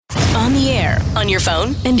On the air, on your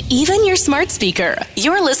phone, and even your smart speaker.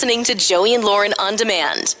 You're listening to Joey and Lauren On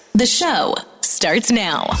Demand. The show starts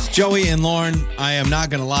now. Joey and Lauren, I am not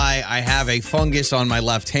going to lie. I have a fungus on my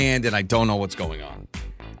left hand, and I don't know what's going on.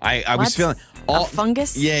 I was feeling... A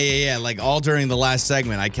fungus? Yeah. Like all during the last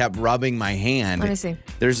segment, I kept rubbing my hand. Let me see.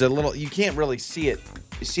 There's a little... You can't really see it.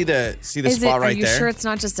 You see the spot right there? Are you sure it's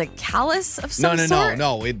not just a callus of some sort?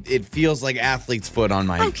 No. It feels like athlete's foot on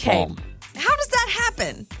my palm. How does that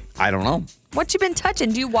happen? I don't know. What you been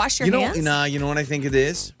touching? Do you wash your hands? You know what I think it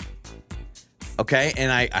is? Okay,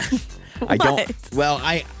 and I What? don't. Well,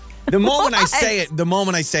 the moment I say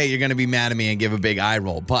it, you're going to be mad at me and give a big eye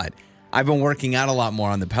roll. But I've been working out a lot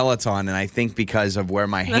more on the Peloton, and I think because of where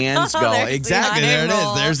my hands go, exactly there it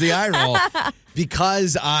is. There's the eye roll.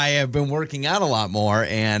 Because I have been working out a lot more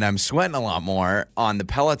and I'm sweating a lot more on the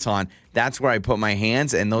Peloton, that's where I put my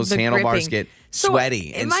hands, and those handlebars get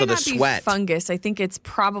sweaty. It might not be fungus. I think it's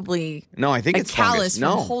probably I think it's callus fungus.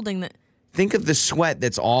 No. from holding the. Think of the sweat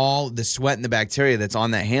that's all the sweat and the bacteria that's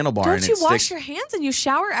on that handlebar. Don't you wash your hands and you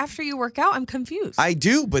shower after you work out? I'm confused. I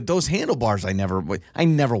do, but those handlebars, I never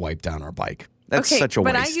wipe down our bike. That's such a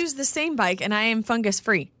waste. But I use the same bike and I am fungus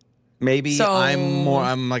free. Maybe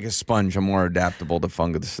I'm like a sponge. I'm more adaptable to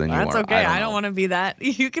fungus than you are. That's okay. I don't want to be that.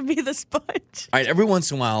 You can be the sponge. All right, every once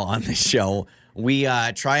in a while on this show, we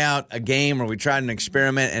try out a game or we try an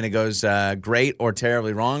experiment and it goes great or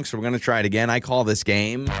terribly wrong. So we're going to try it again. I call this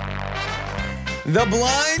game the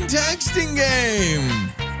blind texting game.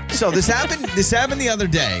 So this happened the other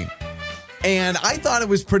day, and I thought it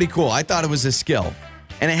was pretty cool. I thought it was a skill,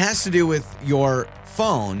 and it has to do with your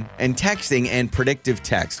phone and texting and predictive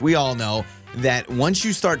text. We all know that once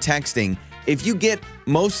you start texting, if you get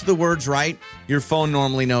most of the words right, your phone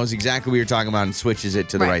normally knows exactly what you're talking about and switches it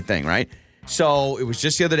to the right thing, right? So it was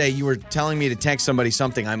just the other day, you were telling me to text somebody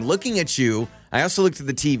something. I'm looking at you. I also looked at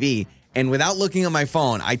the TV, and without looking at my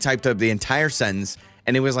phone, I typed up the entire sentence,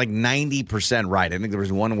 and it was like 90% right. I think there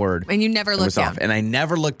was one word. And you never looked down. And I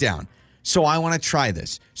never looked down. So I want to try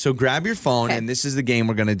this. So grab your phone, and this is the game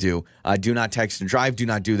we're going to do. Do not text and drive. Do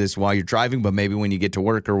not do this while you're driving, but maybe when you get to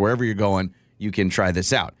work or wherever you're going, you can try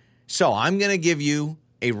this out. So I'm going to give you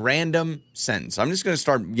a random sentence. I'm just going to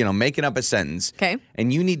start, making up a sentence. Okay.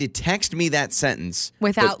 And you need to text me that sentence.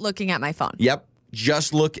 Without looking at my phone. Yep.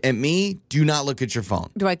 Just look at me. Do not look at your phone.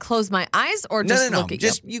 Do I close my eyes or just look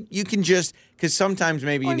at you? You can just, because sometimes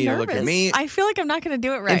maybe you need to look at me. I feel like I'm not going to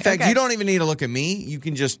do it right. In fact, you don't even need to look at me. You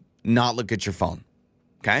can just not look at your phone.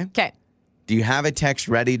 Okay? Okay. Do you have a text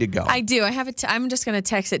ready to go? I do. I have it. I'm just going to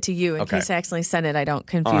text it to you in case I accidentally send it. I don't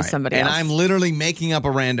confuse somebody else. And I'm literally making up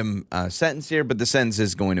a random sentence here, but the sentence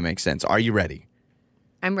is going to make sense. Are you ready?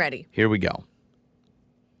 I'm ready. Here we go.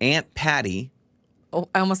 Aunt Patty. Oh,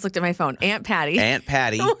 I almost looked at my phone. Aunt Patty.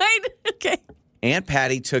 Wait. Okay. Aunt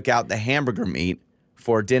Patty took out the hamburger meat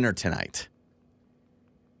for dinner tonight.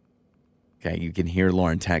 Okay, you can hear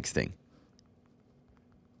Lauren texting.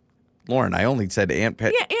 Lauren, I only said Aunt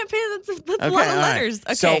Patty. Yeah, Aunt Patty, that's a lot of letters.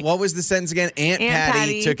 Okay. So what was the sentence again? Aunt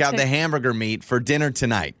Patty took out the hamburger meat for dinner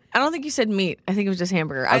tonight. I don't think you said meat. I think it was just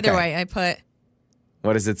hamburger. Either way, I put...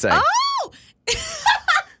 What does it say? Oh!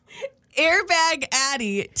 Airbag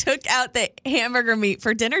Addie took out the hamburger meat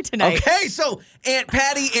for dinner tonight. Okay, so Aunt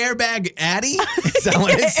Patty Airbag Addie? Is that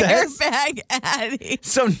what it says? Airbag Addie.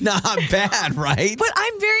 So not bad, right? But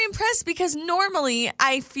I'm very impressed because normally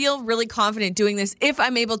I feel really confident doing this if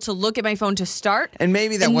I'm able to look at my phone to start. And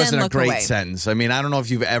maybe that wasn't a great sentence. I mean, I don't know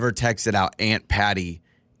if you've ever texted out Aunt Patty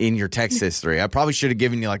in your text history. I probably should have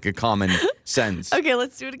given you like a common sentence. Okay,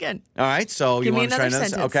 let's do it again. All right, so you want to try another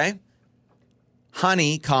sentence? Okay.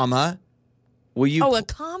 Honey, comma, will you... Oh, a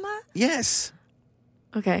comma? Yes.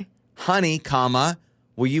 Okay. Honey, comma,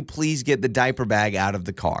 will you please get the diaper bag out of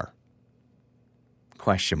the car?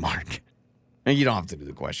 Question mark. And you don't have to do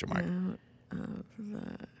the question mark. Out of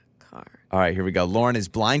the car. All right, here we go. Lauren is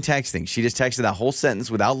blind texting. She just texted that whole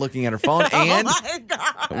sentence without looking at her phone. And oh my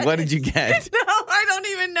God. What did you get? No, I don't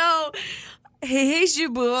even know. Hey,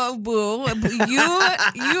 boo.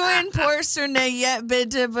 You and person yet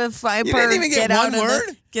bit of a fiber. You didn't even get one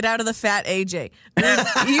word? Get out of the fat AJ.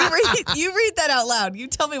 You read that out loud. You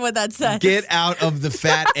tell me what that says. Get out of the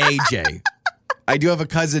fat AJ. I do have a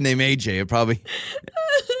cousin named AJ. It probably...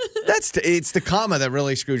 It's the comma that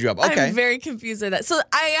really screws you up. Okay. I'm very confused with that. So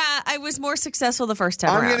I was more successful the first time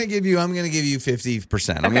around. I'm gonna give you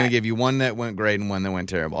 50%. I'm gonna give you one that went great and one that went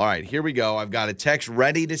terrible. All right, here we go. I've got a text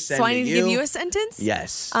ready to send to you. So I need to give you a sentence?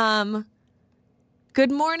 Yes.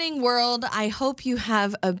 Good morning, world. I hope you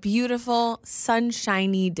have a beautiful,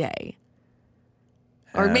 sunshiny day.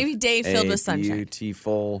 Or maybe day filled with sunshine.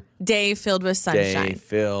 Beautiful day filled with sunshine. Day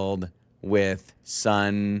filled with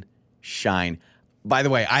sunshine. sunshine. By the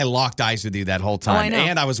way, I locked eyes with you that whole time, I know.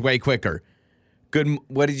 and I was way quicker.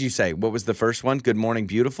 What did you say? What was the first one? Good morning,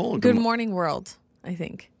 beautiful? Good morning, world, I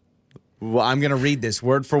think. Well, I'm going to read this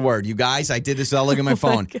word for word. You guys, I did this. I'll look at my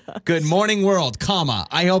phone. Good morning, world, comma.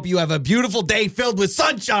 I hope you have a beautiful day filled with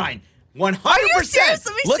sunshine. 100%. Are you serious?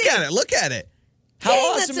 Let me look see. at it. Look at it. How Dang,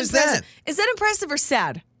 awesome that's is impressive. that? Is that impressive or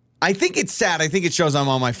sad? I think it's sad. I think it shows I'm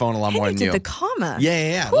on my phone a lot more You than did you. the comma.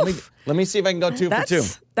 Yeah. Let me see if I can go 2 for 2.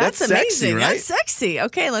 That's amazing. Sexy, right? That's sexy.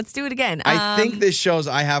 Okay, let's do it again. I think this shows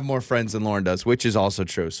I have more friends than Lauren does, which is also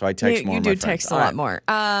true. So I text more. You of my do friends. text a lot more.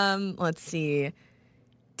 Let's see.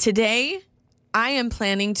 Today, I am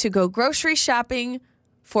planning to go grocery shopping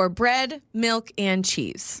for bread, milk, and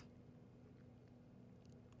cheese.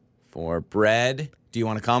 For bread, do you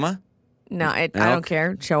want a comma? No, I don't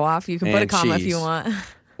care. Show off. You can put a comma if you want.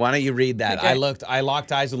 Why don't you read that? Okay. I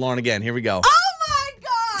locked eyes with Lauren again. Here we go. Oh my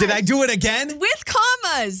God! Did I do it again? With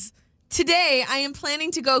commas. Today, I am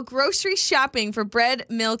planning to go grocery shopping for bread,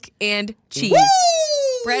 milk, and cheese.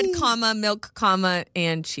 Woo! Bread, comma, milk, comma,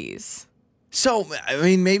 and cheese. So, I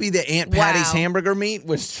mean, maybe the Aunt Patty's Wow. hamburger meat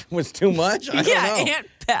was too much? I don't know. Aunt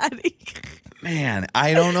Patty. Man,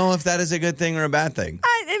 I don't know if that is a good thing or a bad thing.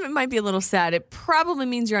 It might be a little sad. It probably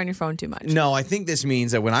means you're on your phone too much. No, I think this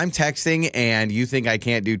means that when I'm texting and you think I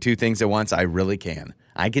can't do two things at once, I really can.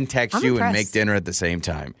 I can text I'm you impressed. and make dinner at the same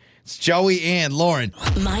time. It's Joey and Lauren.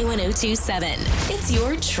 My 1027. It's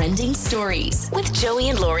your trending stories with Joey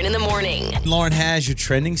and Lauren in the morning. Lauren has your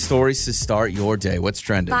trending stories to start your day. What's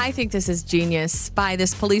trending? I think this is genius by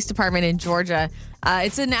this police department in Georgia.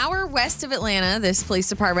 It's an hour west of Atlanta, this police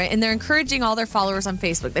department, and they're encouraging all their followers on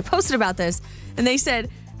Facebook. They posted about this, and they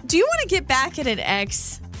said, do you want to get back at an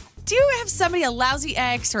ex? Do you have somebody, a lousy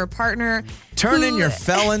ex or a partner? Turn in who- your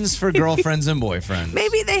felons for girlfriends and boyfriends.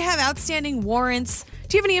 Maybe they have outstanding warrants.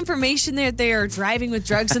 Do you have any information that they are driving with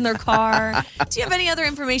drugs in their car? Do you have any other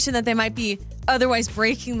information that they might be otherwise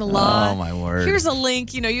breaking the law? Oh, my word. Here's a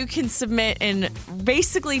link. You can submit and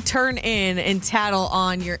basically turn in and tattle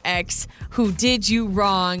on your ex who did you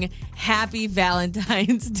wrong. Happy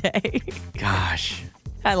Valentine's Day. Gosh.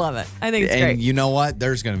 I love it. I think it's And great. you know what?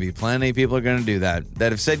 There's going to be plenty of people are going to do that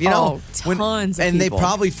have said, tons of and people. they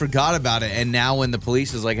probably forgot about it. And now when the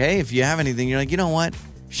police is like, hey, if you have anything, you're like, you know what?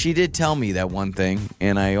 She did tell me that one thing,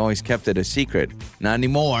 and I always kept it a secret. Not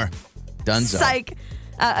anymore. Dunzo. Psych.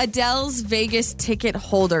 Adele's Vegas ticket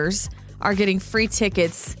holders are getting free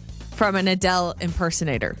tickets from an Adele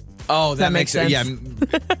impersonator. Oh, that makes makes sense.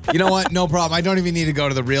 Yeah. You know what? No problem. I don't even need to go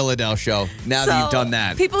to the real Adele show now that you've done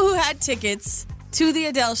that. People who had tickets to the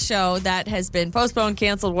Adele show that has been postponed,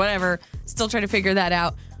 canceled, whatever, still trying to figure that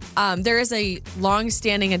out. There is a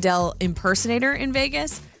long-standing Adele impersonator in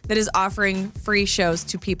Vegas that is offering free shows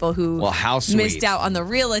to people who how sweet. missed out on the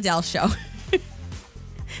real Adele show.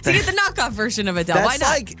 To get the knockoff version of Adele. Why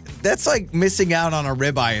not? That's like missing out on a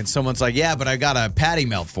ribeye and someone's like, yeah, but I got a patty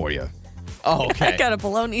melt for you. Oh, okay. I got a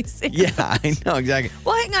bologna sandwich. Yeah, I know, exactly.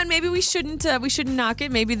 Well, hang on. Maybe we shouldn't knock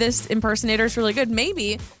it. Maybe this impersonator is really good.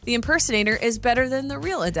 Maybe the impersonator is better than the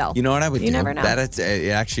real Adele. You know what I would do? You never know. It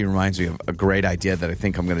actually reminds me of a great idea that I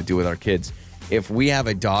think I'm going to do with our kids. If we have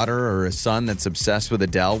a daughter or a son that's obsessed with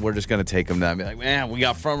Adele, we're just going to take them down and be like, man, we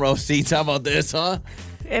got front row seats. How about this, huh?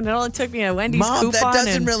 And it only took me a Wendy's Mom, coupon. that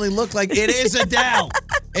doesn't really look like it is Adele.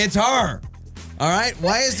 It's her. All right?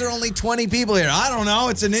 Why is there only 20 people here? I don't know.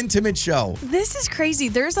 It's an intimate show. This is crazy.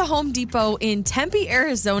 There's a Home Depot in Tempe,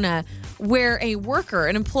 Arizona, where a worker,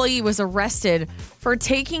 an employee, was arrested for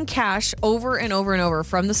taking cash over and over and over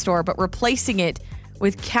from the store, but replacing it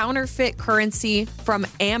with counterfeit currency from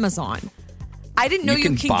Amazon. I didn't know you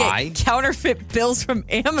can get counterfeit bills from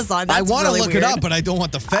Amazon. That's I want to really look weird. it up, but I don't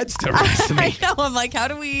want the feds to arrest me. I know. I'm like, how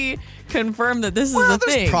do we confirm that this is Well, a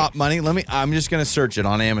there's thing? prop money. I'm just going to search it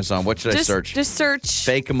on Amazon. What should I search? Just search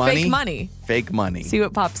fake money. Fake money. Fake money. See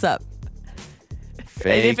what pops up.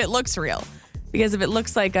 Fake. And if it looks real. Because if it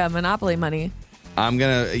looks like Monopoly money. I'm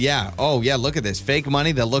going to, yeah. Oh, yeah, look at this. Fake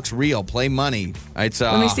money that looks real. Play money. It's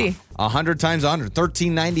Let me see. 100 times 100.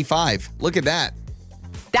 $13.95. Look at that.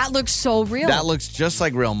 That looks so real. That looks just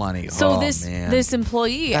like real money. So oh, this man. this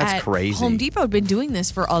employee That's at crazy. Home Depot had been doing this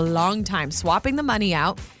for a long time, swapping the money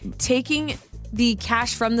out, taking the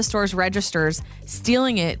cash from the store's registers,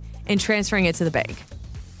 stealing it, and transferring it to the bank.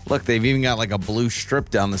 Look, they've even got like a blue strip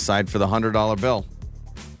down the side for the $100 bill.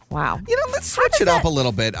 Wow. You know, let's switch it up a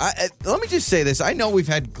little bit. Let me just say this. I know we've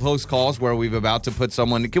had close calls where we've about to put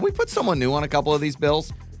someone. Can we put someone new on a couple of these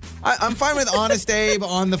bills? I'm fine with Honest Abe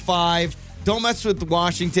on the 5. Don't mess with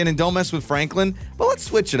Washington and don't mess with Franklin. But let's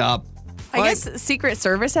switch it up. I guess Secret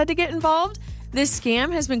Service had to get involved. This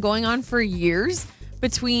scam has been going on for years,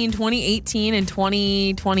 between 2018 and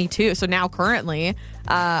 2022. So now currently,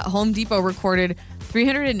 Home Depot recorded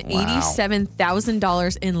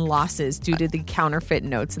 $387,000 in losses due to the counterfeit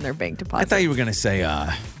notes in their bank I deposits. thought you were going to say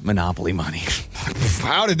Monopoly money.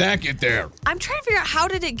 How did that get there? I'm trying to figure out, how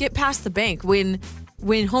did it get past the bank when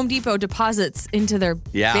Home Depot deposits into their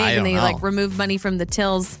bank and they like remove money from the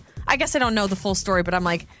tills? I guess I don't know the full story, but I'm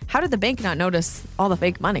like, how did the bank not notice all the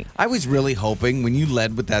fake money? I was really hoping when you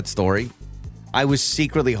led with that story, I was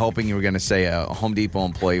secretly hoping you were going to say a Home Depot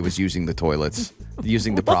employee was using the toilets,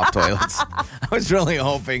 using the prop toilets. I was really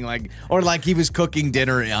hoping or he was cooking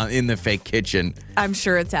dinner in the fake kitchen. I'm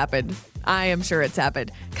sure it's happened. I am sure it's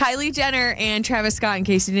happened. Kylie Jenner and Travis Scott, in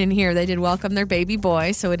case you didn't hear, they did welcome their baby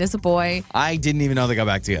boy. So it is a boy. I didn't even know they got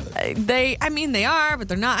back together. They are, but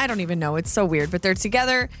they're not. I don't even know. It's so weird. But they're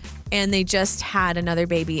together and they just had another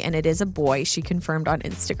baby and it is a boy. She confirmed on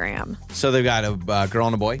Instagram. So they've got a girl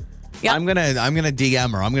and a boy? Yep. I'm gonna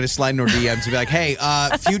DM her. I'm gonna slide in her DMs and be like, "Hey,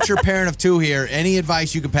 future parent of 2 here. Any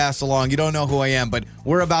advice you could pass along? You don't know who I am, but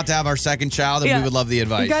we're about to have our second child, and we would love the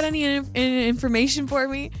advice. You got any information for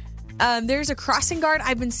me?" There's a crossing guard.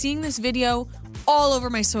 I've been seeing this video all over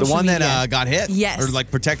my social media. The one that got hit? Yes. Or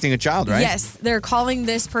protecting a child, right? Yes. They're calling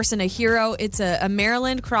this person a hero. It's a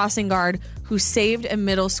Maryland crossing guard who saved a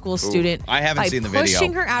middle school student. I haven't seen the video. By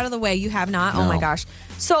pushing her out of the way. You have not? No. Oh, my gosh.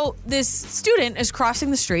 So this student is crossing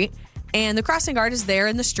the street, and the crossing guard is there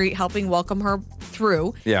in the street helping welcome her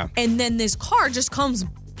through. Yeah. And then this car just comes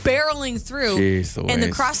barreling through. Jeez Louise. And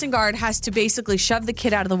the crossing guard has to basically shove the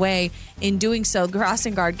kid out of the way. In doing so, the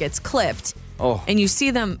crossing guard gets clipped. Oh. And you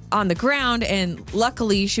see them on the ground, and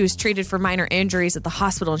luckily she was treated for minor injuries at the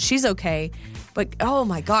hospital, and she's okay. But, oh,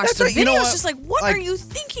 my gosh. That's the right. You know video's what? just like, what are you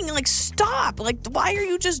thinking? Like, stop. Like, why are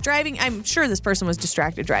you just driving? I'm sure this person was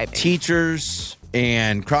distracted driving. Teachers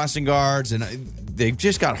and crossing guards, and they've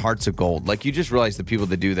just got hearts of gold. Like, you just realize the people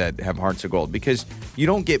that do that have hearts of gold because you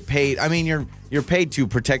don't get paid. I mean, you're paid to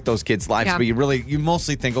protect those kids' lives, but you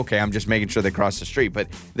mostly think, okay, I'm just making sure they cross the street. But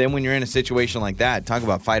then when you're in a situation like that, talk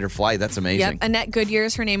about fight or flight. That's amazing. Yep. Annette Goodyear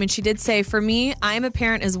is her name, and she did say, for me, I'm a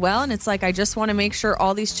parent as well, and it's like I just want to make sure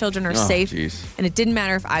all these children are safe. Geez. And it didn't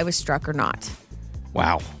matter if I was struck or not.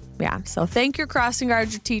 Wow. Yeah, so thank your crossing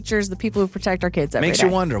guards, your teachers, the people who protect our kids every day. Makes you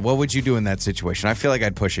wonder, what would you do in that situation? I feel like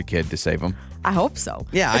I'd push a kid to save him. I hope so.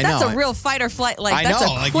 Yeah, but I know. That's a real fight or flight. I That's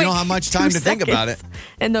know. a quick you don't have much time to think about it.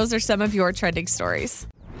 And those are some of your trending stories.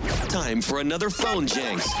 Time for another Phone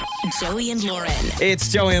Jenks. Joey and Lauren.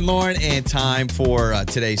 It's Joey and Lauren, and time for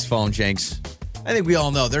today's Phone Jenks. I think we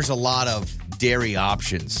all know there's a lot of dairy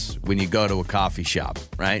options when you go to a coffee shop,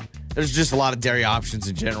 right? There's just a lot of dairy options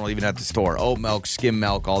in general, even at the store. Oat milk, skim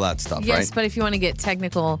milk, all that stuff, right? Yes, but if you want to get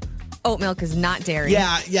technical, oat milk is not dairy.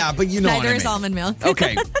 Yeah, but you know Neither what I is mean. almond milk.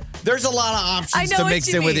 Okay. There's a lot of I options know to what mix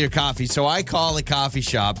you in with mean. your coffee. So I call a coffee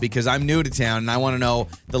shop because I'm new to town and I want to know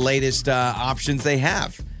the latest options they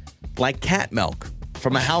have. Like cat milk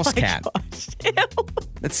from a house cat. Ew.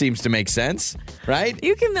 That seems to make sense, right?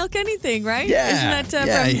 You can milk anything, right? Yeah. Isn't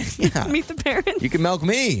that from yeah. Meet the Parents? You can milk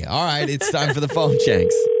me. All right, it's time for the Phone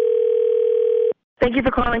Jenks. Thank you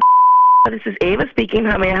for calling. This is Ava speaking.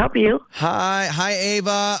 How may I help you? Hi,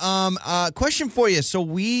 Ava. Question for you. So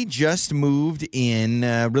we just moved in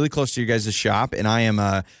really close to your guys' shop, and I'm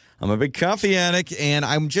a big coffee addict, and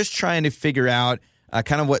I'm just trying to figure out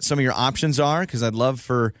kind of what some of your options are because I'd love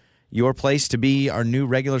for your place to be our new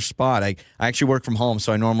regular spot. I actually work from home,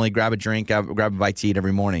 so I normally grab a drink, grab a bite to eat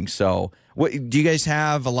every morning. So what do you guys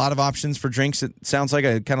have a lot of options for drinks? It sounds like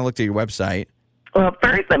I kind of looked at your website. Well,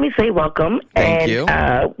 first, let me say welcome. Thank you.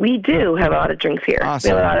 We do have a lot of drinks here.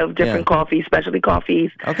 Awesome. We have a lot of different coffees, specialty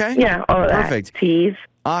coffees. Okay. Yeah, all of Perfect. that. Teas.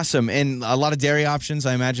 Awesome. And a lot of dairy options,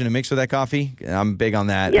 I imagine, to mix with that coffee. I'm big on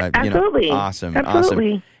that. Yeah, absolutely. Awesome.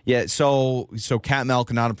 Absolutely. Awesome. Yeah, so cat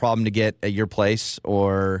milk, not a problem to get at your place,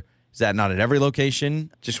 or is that not at every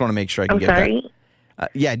location? Just want to make sure I can I'm get sorry?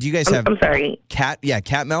 that. Yeah, do you guys have I'm sorry. cat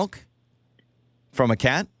milk from a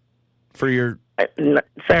cat for your...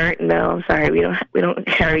 Sir, no, sorry. We don't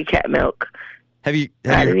carry cat milk. I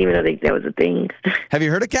didn't even know that was a thing. Have you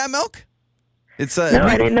heard of cat milk? It's No,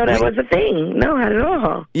 I didn't know that was a thing. No, not at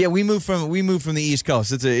all. Yeah, we moved from the East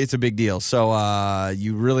Coast. It's a big deal. So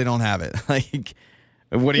you really don't have it. Like,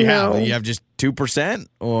 what do you have? You have just 2%,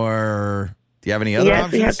 or do you have any other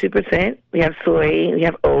options? Yes, we have 2%. We have soy. We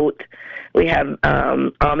have oat. We have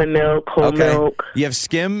almond milk, whole milk. You have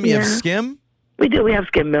skim. You have skim. We do. We have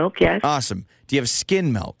skim milk. Yes. Awesome. Do you have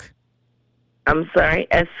skin milk? I'm sorry.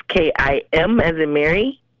 SKIM as in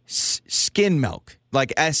Mary. Skin milk,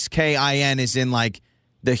 like SKIN, is in like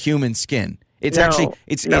the human skin. It's no, actually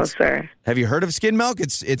it's no, sir. Have you heard of skin milk?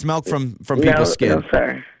 It's milk from people's skin. No,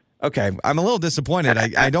 sir. Okay, I'm a little disappointed.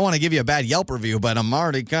 I don't want to give you a bad Yelp review, but I'm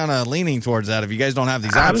already kind of leaning towards that if you guys don't have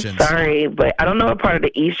these options. I'm sorry, but I don't know what part of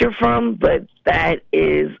the East you're from, but that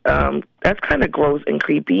is that's kind of gross and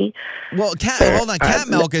creepy. Well, hold on. Cat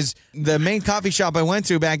milk is the main coffee shop I went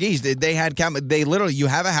to back east. They had cat. They literally, you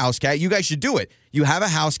have a house cat. You guys should do it. You have a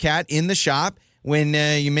house cat in the shop when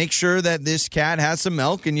you make sure that this cat has some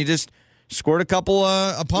milk, and you just squirt a couple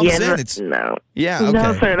of pumps in. No. Yeah, okay.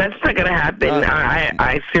 No, sir, that's not going to happen.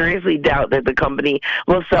 I seriously doubt that the company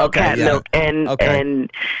will sell cat milk and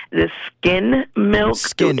the skin milk.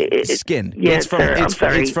 Skin. Yes, sir. I'm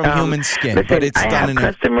sorry. It's from human skin, listen, but it's I done have in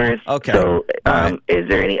customers. Okay. So, right. Is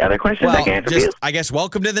there any other questions I can answer for you? I guess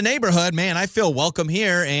welcome to the neighborhood, man. I feel welcome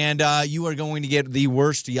here, and you are going to get the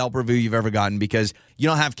worst Yelp review you've ever gotten because you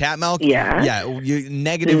don't have cat milk. Yeah. Yeah.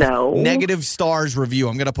 Negative stars review.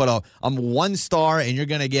 I'm going to put a 1 star, and you're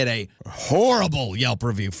going to get a horrible Yelp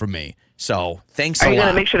review from me. So thanks a lot. Are you going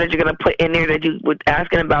to make sure that you're going to put in there that you were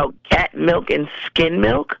asking about cat milk and skin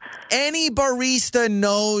milk? Any barista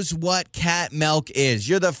knows what cat milk is.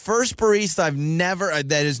 You're the first barista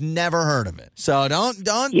that has never heard of it. So don't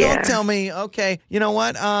tell me. Okay, you know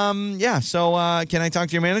what? So can I talk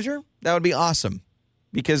to your manager? That would be awesome.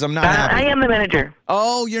 Because I'm not happy. I am the manager.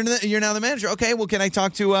 Oh, you're now the manager. Okay, well, can I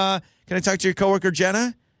talk to your coworker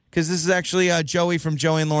Jenna? Because this is actually Joey from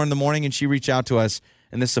Joey and Lauren in the Morning, and she reached out to us,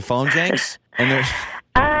 and this is a Phone Jenks, and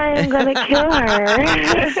I'm gonna kill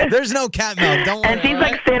her. There's no cat milk. Don't worry. And she's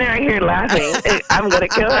like standing right here laughing. I'm gonna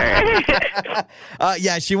kill her.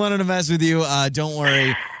 Yeah, she wanted to mess with you. Don't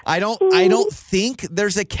worry. I don't think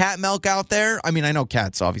there's a cat milk out there. I mean, I know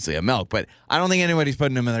cats obviously have milk, but I don't think anybody's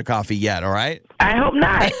putting them in their coffee yet. All right. I hope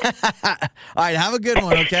not. All right. Have a good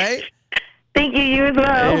one. Okay. Thank you. You as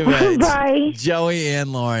well. Hey, Bye. Joey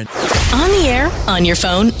and Lauren. On the air, on your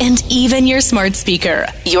phone, and even your smart speaker.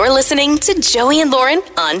 You're listening to Joey and Lauren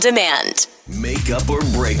on demand. Make up or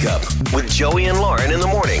break up with Joey and Lauren in the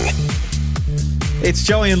morning. It's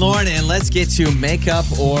Joey and Lauren, and let's get to make up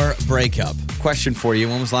or break up. Question for you.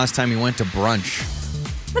 When was the last time you went to brunch?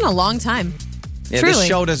 It's been a long time. Yeah, Truly. This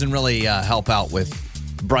show doesn't really help out with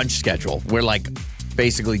brunch schedule. We're like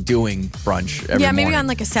basically doing brunch every morning. Maybe on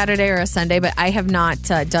like a Saturday or a Sunday, but I have not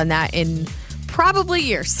done that in probably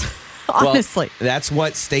years, honestly. Well, that's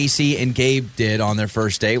what Stacy and Gabe did on their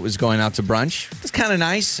first date, was going out to brunch. It's kind of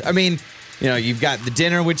nice. I mean, you know, you've got the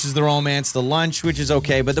dinner, which is the romance, the lunch, which is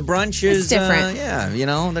okay, but the brunch is different.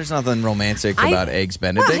 There's nothing romantic about Eggs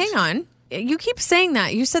Benedict. Well, hang on. You keep saying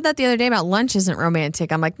that. You said that the other day about lunch isn't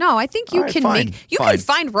romantic. I'm like, no, I think you can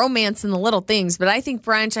find romance in the little things, but I think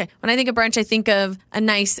brunch, when I think of brunch, I think of a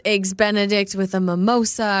nice Eggs Benedict with a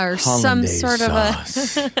mimosa or some sort of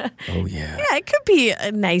a Oh yeah. Yeah, it could be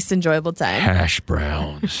a nice, enjoyable time. Hash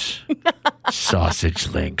browns. Sausage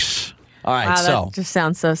links. All right, wow, that just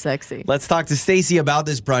sounds so sexy. Let's talk to Stacy about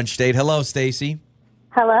this brunch date. Hello, Stacy.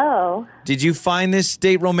 Hello. Did you find this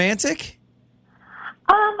date romantic?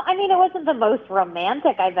 I mean, it wasn't the most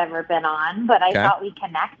romantic I've ever been on, but I thought we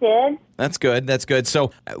connected. That's good.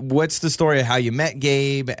 So what's the story of how you met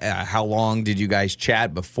Gabe? How long did you guys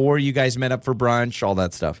chat before you guys met up for brunch? All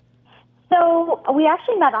that stuff. So we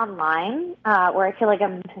actually met online, where I feel like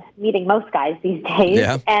I'm meeting most guys these days.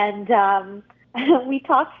 Yeah. And we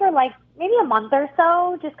talked for like maybe a month or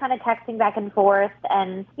so, just kind of texting back and forth.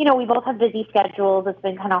 And, you know, we both have busy schedules. It's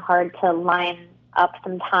been kind of hard to line up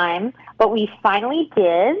some time, but we finally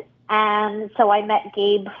did. And so I met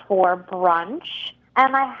Gabe for brunch.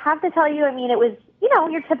 And I have to tell you, I mean, it was, you know,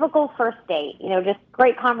 your typical first date, you know, just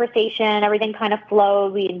great conversation. Everything kind of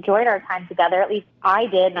flowed. We enjoyed our time together. At least I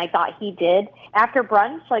did, and I thought he did. After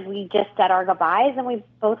brunch, like, we just said our goodbyes, and we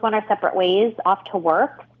both went our separate ways off to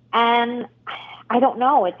work. And I don't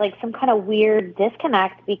know, it's like some kind of weird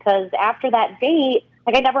disconnect, because after that date,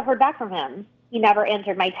 like, I never heard back from him. He never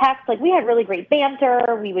answered my text. Like, we had really great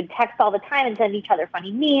banter. We would text all the time and send each other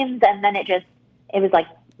funny memes. And then it was like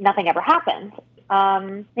nothing ever happened.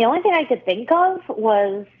 The only thing I could think of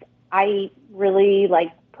was I really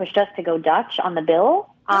pushed us to go Dutch on the bill.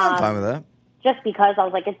 I'm fine with that. Just because I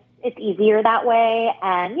was like, it's easier that way.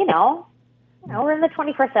 And, you know, we're in the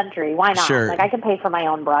 21st century. Why not? Sure. Like, I can pay for my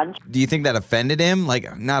own brunch. Do you think that offended him?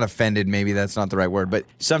 Like, not offended, maybe that's not the right word, but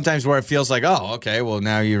sometimes where it feels like, oh, okay, well,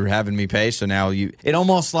 now you're having me pay, so now it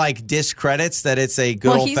almost like discredits that it's a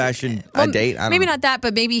good old-fashioned date. Maybe not that,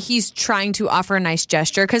 but maybe he's trying to offer a nice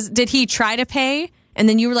gesture. Because did he try to pay, and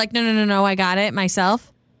then you were like, no, I got it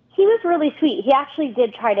myself? He was really sweet. He actually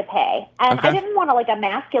did try to pay. And I didn't want to, like,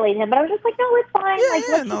 emasculate him, but I was just like, no, it's fine. Let's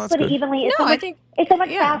just split it evenly. It's so much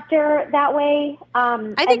faster that way.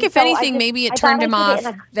 I think if anything, maybe it turned him off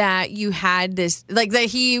that you had this, like, that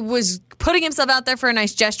he was putting himself out there for a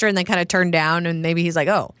nice gesture and then kind of turned down, and maybe he's like,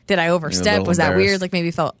 oh, did I overstep? Was that weird? Like, maybe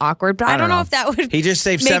it felt awkward. But I don't know if that would He just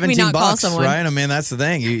saved $17, right? I mean, that's the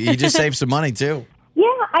thing. He just saved some money, too. Yeah,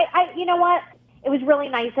 you know what? It was really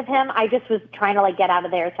nice of him. I just was trying to, like, get out of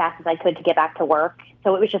there as fast as I could to get back to work.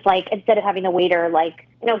 So it was just like, instead of having the waiter, like,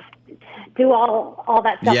 do all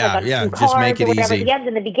that stuff, like just make it easy. At the end,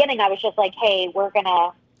 in the beginning, I was just like, hey, we're gonna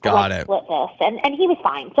split this, and he was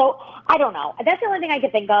fine. So I don't know. That's the only thing I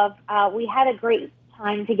could think of. We had a great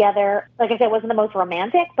time together. Like I said, it wasn't the most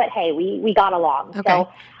romantic, but hey, we got along. Okay.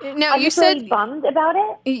 So now I'm really bummed about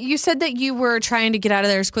it. You said that you were trying to get out of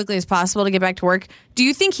there as quickly as possible to get back to work. Do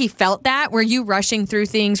you think he felt that? Were you rushing through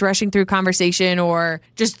things, rushing through conversation, or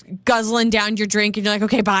just guzzling down your drink and you're like,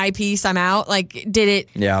 okay, bye, peace, I'm out? Like, did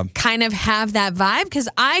it kind of have that vibe? Because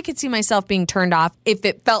I could see myself being turned off if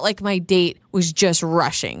it felt like my date was just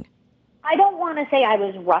rushing. I don't want to say I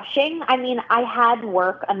was rushing. I mean, I had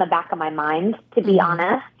work in the back of my mind, to be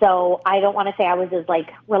honest. So I don't want to say I was as,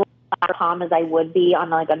 like, relaxed or calm as I would be on,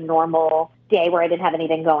 like, a normal day where I didn't have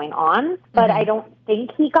anything going on. But I don't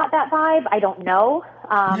think he got that vibe. I don't know.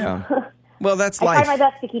 Well, that's life. I try my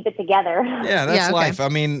best to keep it together. Yeah, that's life. I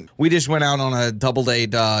mean, we just went out on a double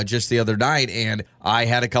date just the other night, and I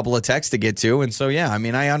had a couple of texts to get to. And so, I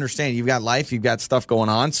mean, I understand. You've got life. You've got stuff going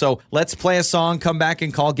on. So let's play a song, come back,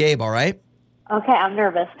 and call Gabe, all right? Okay, I'm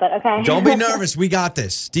nervous, but okay. Don't be nervous. We got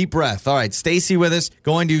this. Deep breath. All right, Stacy with us.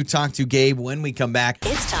 Going to talk to Gabe when we come back.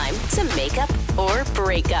 It's time to make up or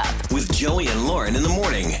break up. With Joey and Lauren in the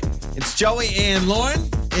morning. It's Joey and Lauren.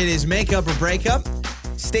 It is make up or break up.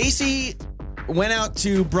 Stacy went out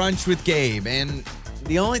to brunch with Gabe, and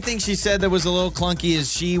the only thing she said that was a little clunky is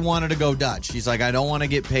she wanted to go Dutch. She's like, I don't want to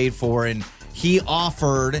get paid for it. And he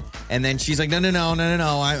offered, and then she's like, no,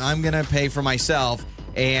 I'm going to pay for myself.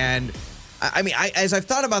 And I mean, as I've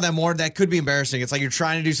thought about that more, that could be embarrassing. It's like you're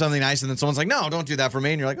trying to do something nice, and then someone's like, no, don't do that for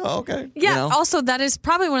me. And you're like, oh, okay. Yeah, also, that is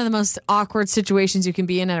probably one of the most awkward situations you can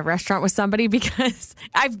be in at a restaurant with somebody, because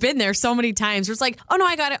I've been there so many times where it's like, oh, no,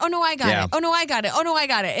 I got it. Oh, no, I got it. Oh, no, I got it. Oh, no, I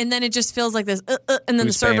got it. And then it just feels like this, and then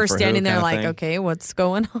the server's standing there like, okay, what's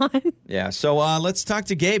going on? Yeah, so let's talk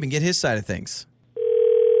to Gabe and get his side of things.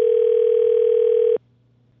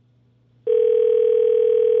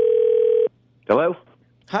 Hello?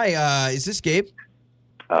 Hi, is this Gabe?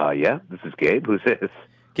 Yeah, this is Gabe. Who's this?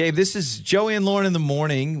 Gabe, this is Joey and Lauren in the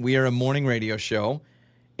morning. We are a morning radio show,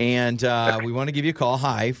 and we want to give you a call.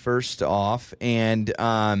 Hi, first off. And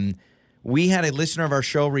we had a listener of our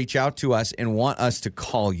show reach out to us and want us to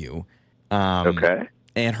call you. Okay.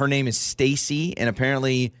 And her name is Stacy, and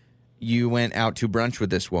apparently you went out to brunch with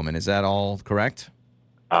this woman. Is that all correct?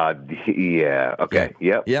 Yeah. Okay.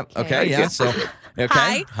 Yep. Okay. Yeah. So,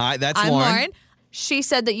 okay. Hi. That's I'm Lauren. She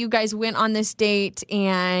said that you guys went on this date,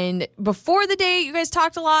 and before the date, you guys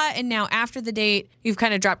talked a lot, and now after the date, you've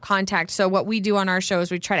kind of dropped contact. So what we do on our show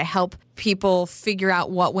is we try to help people figure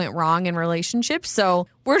out what went wrong in relationships. So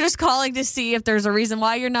we're just calling to see if there's a reason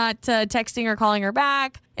why you're not texting or calling her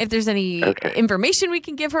back, if there's any information we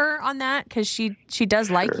can give her on that, because she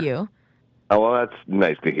does like you. Oh, well, that's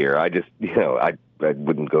nice to hear. I just, I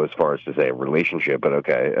wouldn't go as far as to say a relationship, but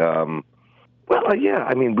okay. Well, yeah,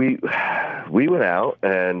 I mean, we went out,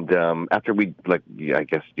 and after we, I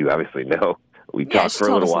guess you obviously know, we talked for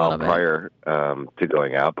a little while prior to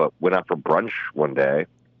going out, but went out for brunch one day,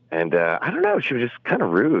 and I don't know, she was just kind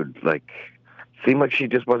of rude, seemed like she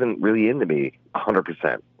just wasn't really into me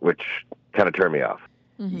 100%, which kind of turned me off.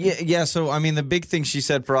 Mm-hmm. Yeah, so, I mean, the big thing she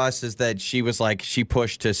said for us is that she was she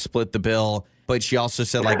pushed to split the bill, but she also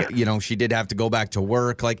said, she did have to go back to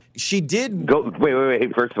work. She did...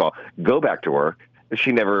 Wait. First of all, go back to work.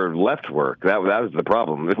 She never left work. That was the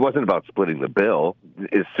problem. It wasn't about splitting the bill.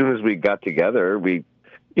 As soon as we got together, we,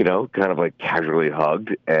 kind of casually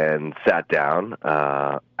hugged and sat down.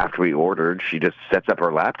 After we ordered, she just sets up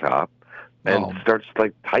her laptop and starts,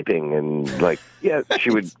 typing. And, she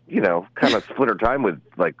would, kind of split her time with,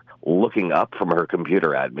 looking up from her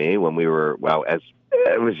computer at me when we were,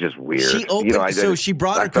 it was just weird. She opened, so she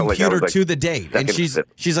brought her computer to the date, and she's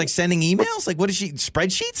sending emails. What is she?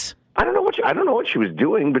 Spreadsheets? I don't know what she was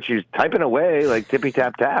doing, but she's typing away tippy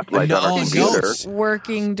tap tap on her computer. Notes.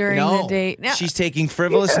 Working during the date. No. She's taking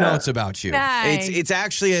frivolous notes about you. Nice. It's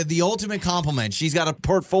actually the ultimate compliment. She's got a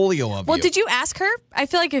portfolio of you. Well, did you ask her? I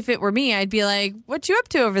feel like if it were me, I'd be like, "What you up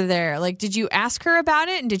to over there?" Did you ask her about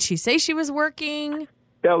it, and did she say she was working?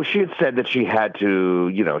 No, she had said that she had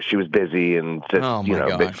to, she was busy and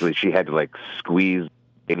basically she had to like squeeze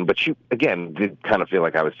in. But she, again, did kind of feel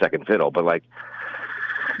like I was second fiddle. But like,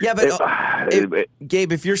 yeah, but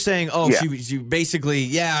Gabe, if you're saying, she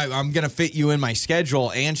basically, I'm going to fit you in my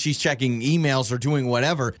schedule and she's checking emails or doing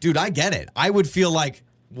whatever, dude, I get it. I would feel like,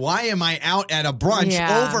 why am I out at a brunch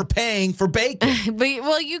overpaying for bacon?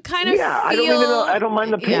 Well, you kind of feel... I don't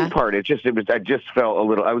mind the pay part. I just felt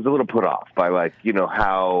I was a little put off by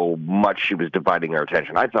how much she was dividing her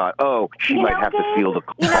attention. I thought, she might have to feel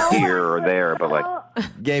the here or there, but like...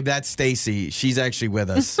 Gabe, that's Stacy. She's actually with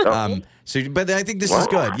us. But I think this is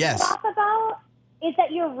good. Yes. What I'm about is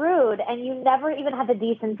that you're rude and you never even had the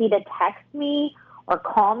decency to text me or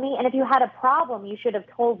call me. And if you had a problem, you should have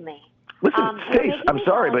told me. Listen, Stace, I'm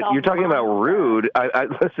sorry, but you're talking about rude.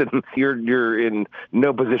 Listen, you're in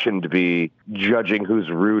no position to be judging who's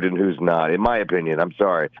rude and who's not, in my opinion. I'm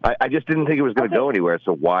sorry. I just didn't think it was going to go anywhere,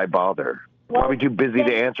 so why bother? Well, probably too busy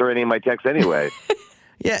to answer any of my texts anyway.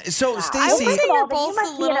 Yeah, so Stacey, I would say you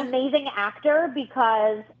must be an amazing actor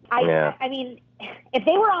because I mean, if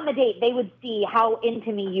they were on the date, they would see how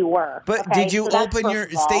into me you were. But did you open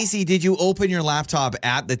Stacey? Did you open your laptop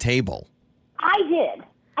at the table? I did.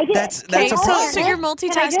 That's a problem. So you're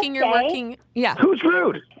multitasking. You're working. Yeah. Who's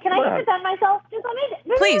rude? Can I defend myself? Just let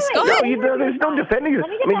me. Please go ahead. No, there's no defending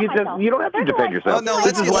yourself. You don't have to defend yourself. Oh, no,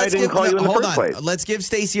 let's give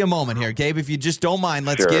Stacy a moment here, Gabe. If you just don't mind,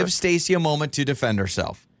 let's give Stacy a moment to defend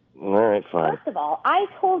herself. All right, fine. First of all, I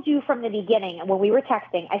told you from the beginning when we were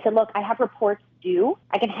texting, I said, look, I have reports due.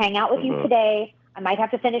 I can hang out with you today. I might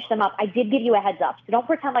have to finish them up. I did give you a heads up, so don't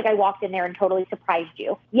pretend like I walked in there and totally surprised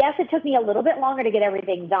you. Yes, it took me a little bit longer to get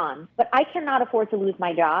everything done, but I cannot afford to lose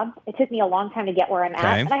my job. It took me a long time to get where I'm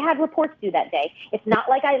at, and I had reports due that day. It's not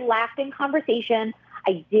like I laughed in conversation.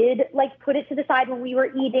 I did, put it to the side when we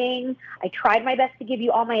were eating. I tried my best to give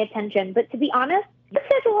you all my attention, but to be honest, the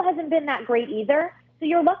schedule hasn't been that great either. So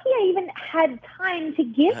you're lucky I even had time to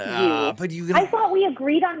give you. I thought we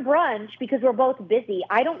agreed on brunch because we're both busy.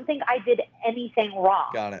 I don't think I did anything wrong.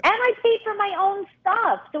 Got it. And I paid for my own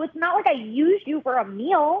stuff. So it's not like I used you for a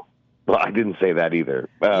meal. Well, I didn't say that either.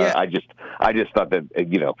 I just thought that,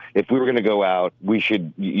 if we were going to go out, you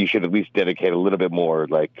should at least dedicate a little bit more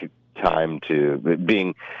time to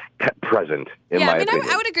being present in my opinion.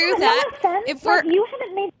 I would agree with that. You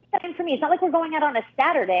haven't made time for me. It's not like we're going out on a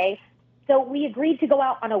Saturday. So we agreed to go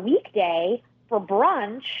out on a weekday for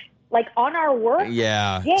brunch, on our work.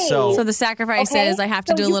 Yeah. Day. So the sacrifice is I have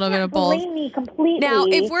to do a little bit of both. Blame me completely. Now,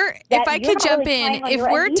 if I could jump in, if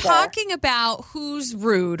we're talking about who's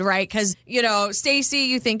rude, right? Because Stacy,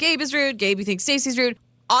 you think Gabe is rude. Gabe, you think Stacy's rude.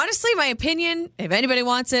 Honestly, my opinion, if anybody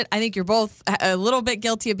wants it, I think you're both a little bit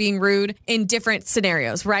guilty of being rude in different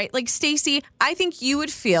scenarios, right? Like Stacy, I think you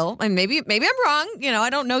would feel, and maybe I'm wrong, I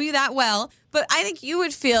don't know you that well, but I think you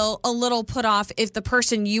would feel a little put off if the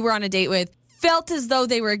person you were on a date with felt as though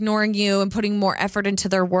they were ignoring you and putting more effort into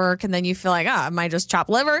their work, and then you feel like, I might just chop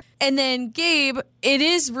liver. And then Gabe, it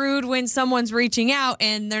is rude when someone's reaching out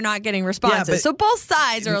and they're not getting responses. Yeah, so both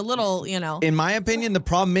sides are a little, In my opinion, the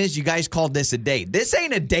problem is you guys called this a date. This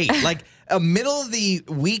ain't a date. A middle of the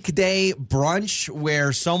weekday brunch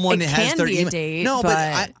where someone has their email. Date, no,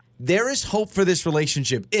 but there is hope for this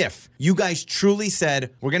relationship if you guys truly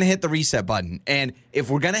said, we're going to hit the reset button. And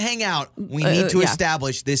if we're going to hang out, we need to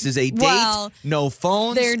establish this is a date, no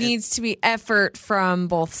phones. There needs to be effort from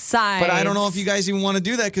both sides. But I don't know if you guys even want to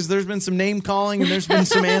do that because there's been some name calling and there's been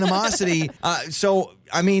some animosity.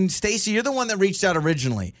 Stacey, you're the one that reached out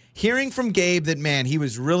originally. Hearing from Gabe that, man, he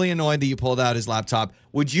was really annoyed that you pulled out his laptop.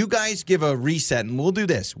 Would you guys give a reset? And we'll do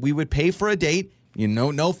this. We would pay for a date.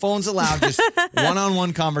 No phones allowed, just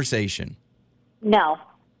one-on-one conversation. No.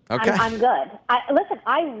 Okay. I'm good. Listen,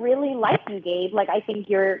 I really like you, Gabe. I think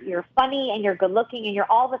you're funny and you're good looking and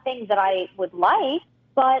you're all the things that I would like,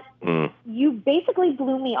 but you basically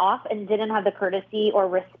blew me off and didn't have the courtesy or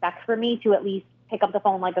respect for me to at least pick up the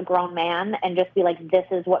phone like a grown man and just be like, this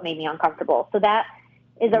is what made me uncomfortable. So that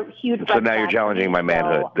is a huge So now you're challenging my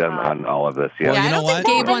manhood on all of this. Yeah. Well, I don't think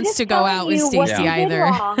Gabe wants to go out with Stacey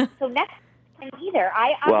either. So next either.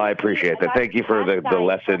 I appreciate that. Thank you for the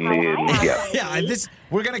lesson.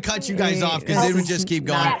 We're going to cut you guys off because it would just keep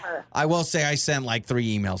going. Never. I will say I sent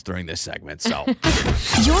 3 emails during this segment. So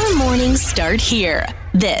your mornings start here.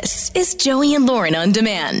 This is Joey and Lauren on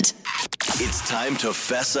Demand. It's time to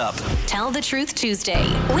fess up. Tell the Truth Tuesday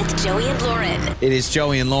with Joey and Lauren. It is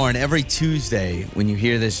Joey and Lauren. Every Tuesday when you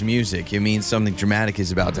hear this music, it means something dramatic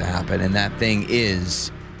is about to happen. And that thing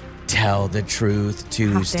is Tell the Truth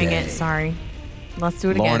Tuesday. Dang it. Sorry. Let's do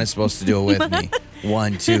it again. Lauren is supposed to do it with me.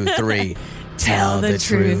 1, 2, 3. Tell the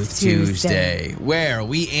Truth Tuesday, where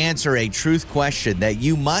we answer a truth question that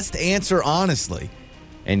you must answer honestly.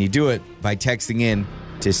 And you do it by texting in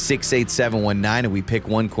to 68719, and we pick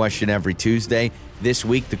one question every Tuesday. This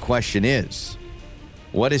week, the question is,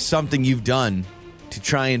 what is something you've done to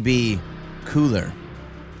try and be cooler?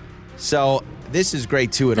 So this is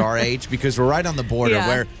great, too, at our age, because we're right on the border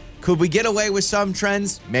where could we get away with some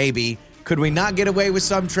trends? Maybe. Could we not get away with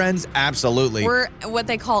some trends? Absolutely. We're what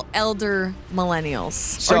they call elder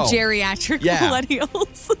millennials or geriatric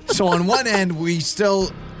millennials. So on one end, we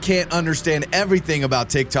still can't understand everything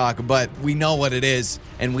about TikTok, but we know what it is,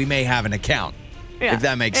 and we may have an account, if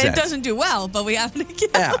that makes sense. It doesn't do well, but we have an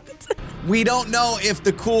account. Yeah. We don't know if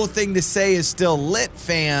the cool thing to say is still lit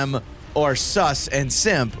fam or sus and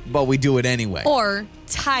simp, but we do it anyway. Or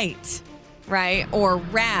tight. Right? Or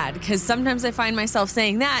rad, because sometimes I find myself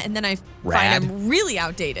saying that, and then I find I'm really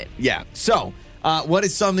outdated. Yeah. So, what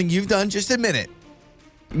is something you've done? Just admit it.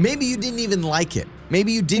 Maybe you didn't even like it.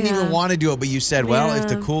 Maybe you didn't even want to do it, but you said, well, if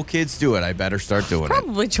the cool kids do it, I better start doing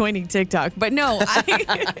Probably joining TikTok. But no,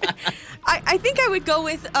 I think I would go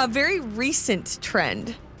with a very recent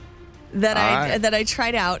trend that I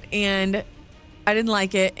tried out, and I didn't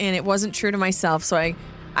like it, and it wasn't true to myself. So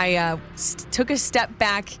I took a step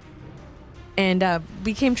back and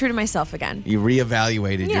became true to myself again. You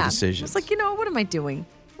reevaluated your decision. I was like, what am I doing?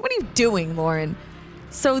 What are you doing, Lauren?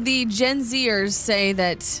 So the Gen Zers say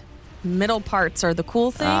that middle parts are the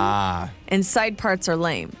cool thing and side parts are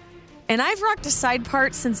lame. And I've rocked a side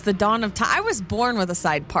part since the dawn of time. I was born with a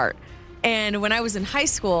side part. And when I was in high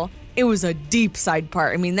school, it was a deep side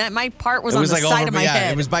part. I mean, my part was on the side of my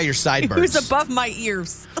head. It was by your sideburns. It was above my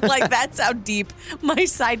ears. Like, that's how deep my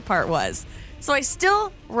side part was. So I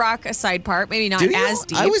still rock a side part, maybe not as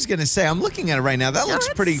deep. I was going to say, I'm looking at it right now. That looks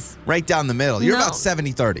pretty right down the middle. You're about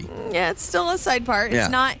 70-30. Yeah, it's still a side part. It's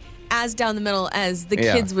not as down the middle as the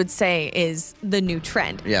kids would say is the new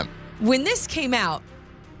trend. Yeah. When this came out,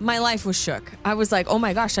 my life was shook. I was like, oh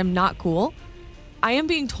my gosh, I'm not cool. I am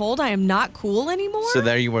being told I am not cool anymore. So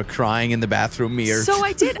there you were crying in the bathroom mirror. So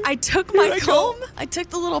I did. I took my comb, I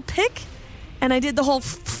took the little pick, and I did the whole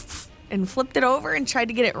and flipped it over and tried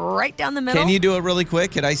to get it right down the middle. Can you do it really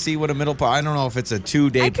quick? Can I see what a middle part? I don't know if it's a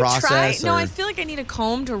 2-day process. Try. No, I feel like I need a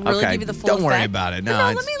comb to really give you the full Don't worry effect. about it. No,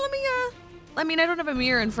 let me. I mean, I don't have a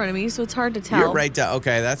mirror in front of me, so it's hard to tell. You're right down.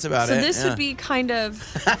 Okay, that's about it. So this would be kind of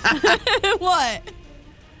what?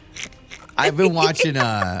 I've been watching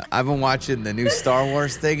the new Star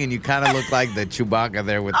Wars thing, and you kind of look like the Chewbacca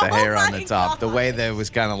there with the hair on the top. The way that it was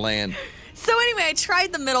kind of laying. So anyway, I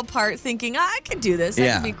tried the middle part thinking, I can do this. I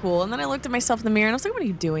can be cool. And then I looked at myself in the mirror and I was like, what are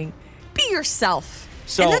you doing? Be yourself.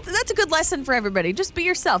 So and that's a good lesson for everybody. Just be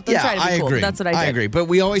yourself. Don't try to be cool. Agree. That's what I did. I agree. But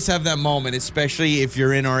we always have that moment, especially if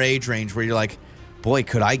you're in our age range where you're like, boy,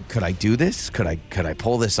 could I do this? Could I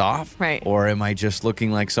pull this off? Right. Or am I just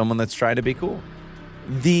looking like someone that's trying to be cool?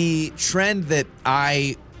 The trend that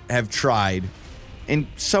I have tried and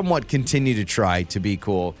somewhat continue to try to be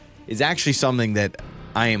cool is actually something that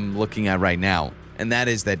I am looking at right now, and that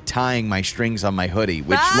is that tying my strings on my hoodie,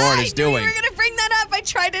 which Lauren is doing. You were going to bring that up. I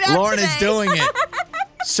tried it out Lauren today. is doing it.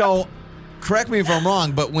 So, correct me if I'm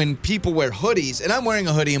wrong, but when people wear hoodies, and I'm wearing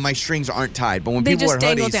a hoodie and my strings aren't tied, but when people wear hoodies,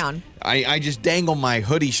 they just dangle down. I just dangle my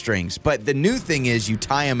hoodie strings. But the new thing is you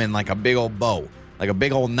tie them in like a big old bow, like a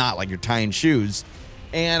big old knot, like you're tying shoes.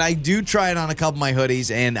 And I do try it on a couple of my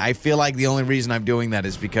hoodies, and I feel like the only reason I'm doing that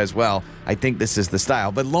is because, well, I think this is the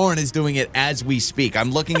style. But Lauren is doing it as we speak.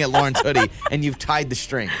 I'm looking at Lauren's hoodie, and you've tied the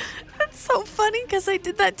string. That's so funny because I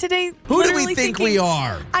did that today. Who do we think we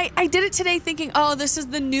are? I did it today thinking, oh, this is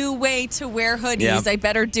the new way to wear hoodies. Yep. I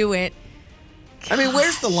better do it. I mean,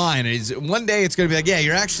 where's the line? One day it's going to be like, yeah,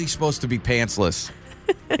 you're actually supposed to be pantsless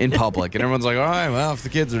in public. And everyone's like, all right, well, if the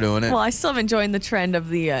kids are doing it. Well, I still am enjoying the trend of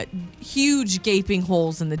the huge gaping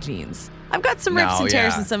holes in the jeans. I've got some rips and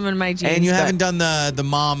tears in some of my jeans. And you haven't done the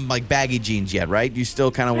mom like baggy jeans yet, right? You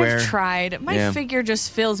still kind of wear. I've tried. My figure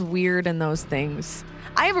just feels weird in those things.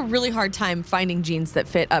 I have a really hard time finding jeans that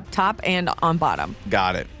fit up top and on bottom.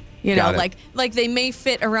 Got it. You know, like they may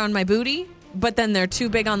fit around my booty, but then they're too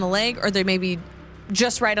big on the leg, or they may be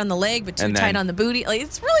just right on the leg, but too tight on the booty. Like,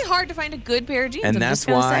 it's really hard to find a good pair of jeans. And that's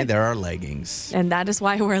why there are leggings. And that is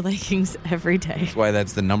why I wear leggings every day. That's why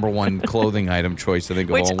that's the number one clothing item choice, I think,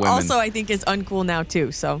 of all women. Which also I think is uncool now,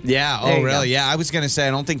 too. So yeah. Oh, really? Yeah. I was going to say,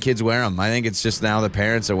 I don't think kids wear them. I think it's just now the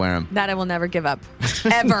parents that wear them. That I will never give up.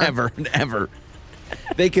 Ever. Never.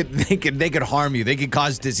 They could harm you. They could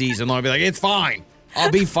cause disease. And Lauren will be like, it's fine. I'll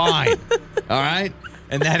be fine. All right?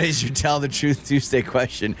 And that is your Tell the Truth Tuesday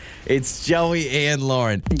question. It's Joey and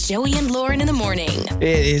Lauren. Joey and Lauren in the morning. It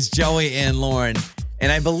is Joey and Lauren.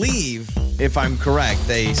 And I believe if I'm correct,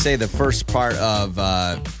 they say the first part of,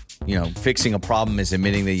 fixing a problem is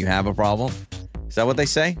admitting that you have a problem. Is that what they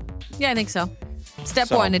say? Yeah, I think so. Step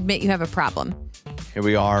 1, admit you have a problem. Here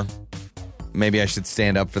we are. Maybe I should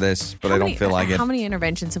stand up for this, but I don't feel like it. How many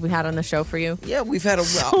interventions have we had on the show for you? Yeah, we've had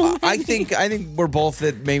I think we're both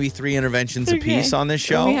at maybe 3 interventions apiece on this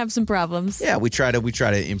show. We have some problems. Yeah, we try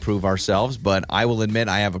to improve ourselves, but I will admit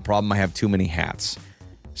I have a problem. I have too many hats.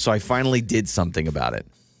 So I finally did something about it.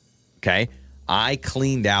 Okay? I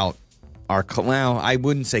cleaned out I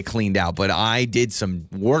wouldn't say cleaned out, but I did some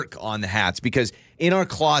work on the hats because in our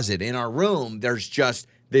closet, in our room, there's just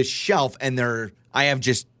this shelf and I have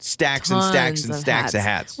just stacks and stacks and stacks of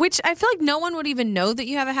hats. Which I feel like no one would even know that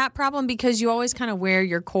you have a hat problem because you always kind of wear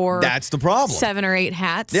your core. That's the problem. 7 or 8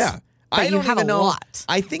 hats. Yeah. But you have a lot.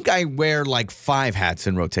 I think I wear like 5 hats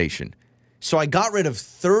in rotation. So I got rid of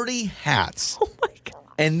 30 hats. Oh my God.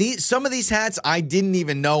 And some of these hats, I didn't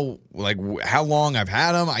even know like how long I've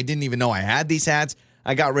had them. I didn't even know I had these hats.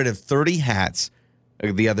 I got rid of 30 hats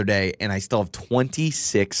the other day, and I still have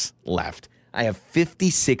 26 left. I have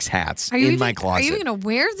 56 hats in my closet. Are you going to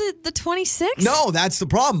wear the 26? No, that's the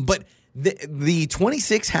problem. But the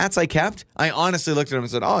 26 hats I kept, I honestly looked at them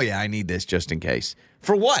and said, oh, yeah, I need this just in case.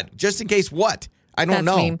 For what? Just in case what? I don't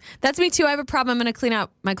know. That's me too. I have a problem. I'm going to clean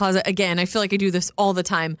out my closet again. I feel like I do this all the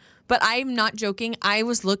time. But I'm not joking. I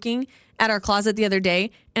was looking at our closet the other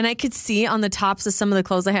day, and I could see on the tops of some of the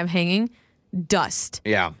clothes I have hanging dust.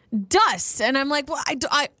 Yeah. Dust. And I'm like, well,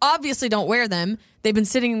 I obviously don't wear them. They've been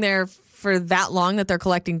sitting there for that long that they're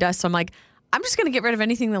collecting dust. So I'm like, I'm just going to get rid of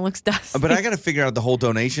anything that looks dusty. But I got to figure out the whole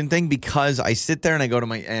donation thing because I sit there and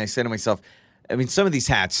I say to myself, I mean, some of these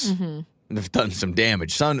hats have done some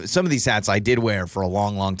damage. Some of these hats I did wear for a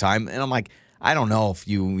long, long time. And I'm like, I don't know if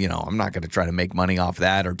I'm not going to try to make money off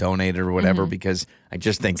that or donate it or whatever because I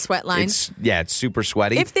just think sweat line. It's super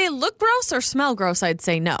sweaty. If they look gross or smell gross, I'd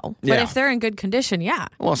say no. But if they're in good condition, yeah.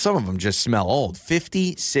 Well, some of them just smell old.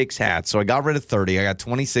 56 hats. So I got rid of 30. I got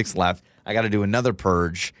 26 left. I got to do another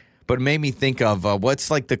purge. But it made me think of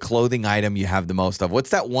what's like the clothing item you have the most of?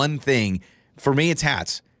 What's that one thing? For me, it's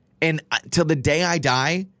hats. And till the day I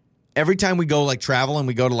die, every time we go like travel and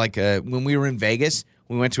we go to like when we were in Vegas,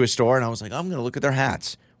 we went to a store and I was like, I'm going to look at their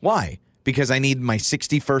hats. Why? Because I need my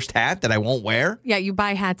 61st hat that I won't wear? Yeah, you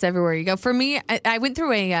buy hats everywhere you go. For me, I went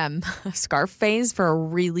through a scarf phase for a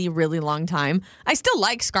really, really long time. I still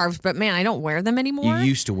like scarves, but man, I don't wear them anymore. You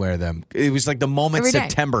used to wear them. It was like the moment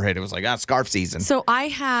September hit, it was like, scarf season. So I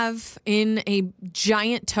have in a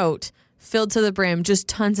giant tote filled to the brim just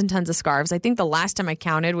tons and tons of scarves. I think the last time I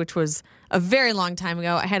counted, which was a very long time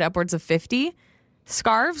ago, I had upwards of 50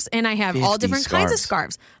 scarves, and I have all different kinds of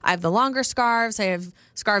scarves. I have the longer scarves. I have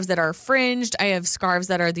scarves that are fringed. I have scarves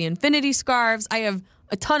that are the infinity scarves. I have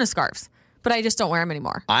a ton of scarves, but I just don't wear them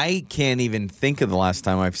anymore. I can't even think of the last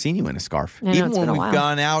time I've seen you in a scarf. I know, even when we've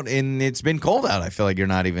gone out and it's been cold out, I feel like you're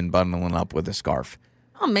not even bundling up with a scarf.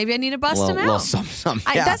 Oh, maybe I need to bust them out.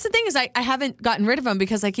 That's the thing is I haven't gotten rid of them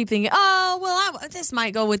because I keep thinking, this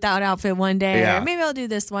might go with that outfit one day. Or maybe I'll do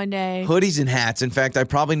this one day. Hoodies and hats. In fact, I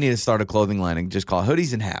probably need to start a clothing line and just call it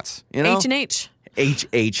hoodies and hats. You know? H&H.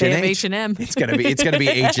 H&M. It's gonna be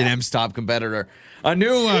H&M's top competitor. A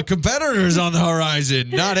new competitor's on the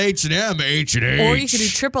horizon. Not H&M, H&H. Or you could do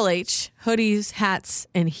Triple H, hoodies, hats,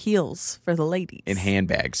 and heels for the ladies. And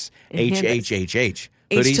handbags. H-H-H-H.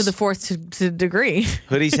 H hoodies, to the fourth to degree.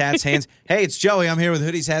 Hoodies, hats, hands. Hey, it's Joey. I'm here with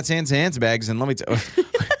hoodies, hats, hands bags. And let me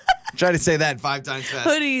try to say that 5 times fast.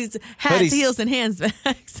 Hoodies, hats, heels, and hands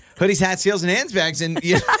bags. Hoodies, hats, heels, and hands bags. And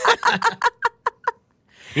you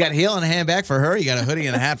got a heel and a handbag for her. You got a hoodie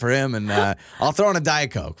and a hat for him. And I'll throw in a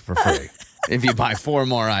Diet Coke for free if you buy 4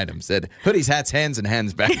 more items. Hoodies, hats, hands, and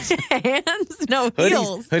hands bags.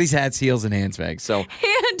 Heels. Hoodies, hats, heels, and hands bags. So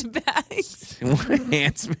handbags.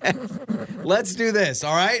 Hands bags. Let's do this,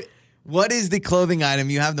 all right? What is the clothing item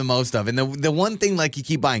you have the most of? And the one thing like you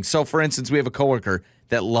keep buying. So, for instance, we have a coworker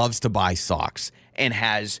that loves to buy socks and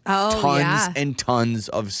has tons and tons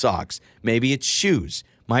of socks. Maybe it's shoes.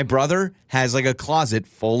 My brother has like a closet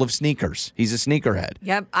full of sneakers. He's a sneakerhead.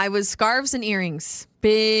 Yep. I was scarves and earrings.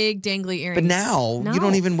 Big dangly earrings. But now you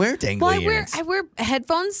don't even wear dangly earrings. I wear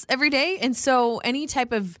headphones every day. And so any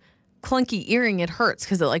type of clunky earring, it hurts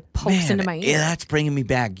because it like pokes into my ear. Yeah, that's bringing me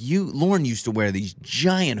back. Lauren used to wear these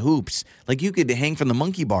giant hoops. Like you could hang from the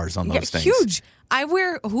monkey bars on those things. Huge. I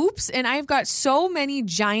wear hoops and I've got so many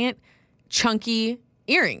giant chunky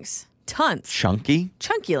earrings. Tons. Chunky?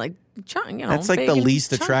 Chunky, like That's like big the and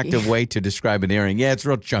least chunky. attractive way to describe an earring. Yeah, it's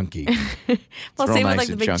real chunky. Well, real same nice with like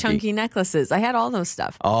the and big chunky. chunky necklaces. I had all those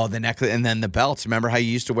stuff. Oh, the necklace and then the belts. Remember how you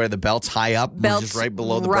used to wear the belts high up, just right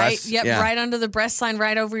below the breast? Yep, right under the breast line,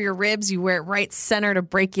 right over your ribs. You wear it right center to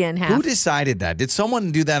break you in half. Who decided that? Did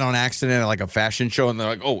someone do that on accident at like a fashion show? And they're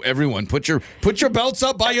like, "Oh, everyone, put your belts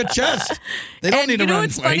up by your chest." They don't need to run. You know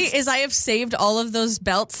what's funny is I have saved all of those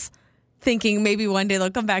belts, thinking maybe one day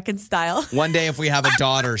they'll come back in style. One day, if we have a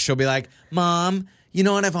daughter, she'll be like, "Mom, you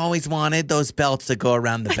know what I've always wanted? Those belts that go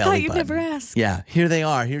around the belly You'd button." never ask. Yeah, here they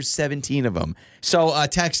are. Here's 17 of them. So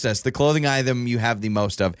text us the clothing item you have the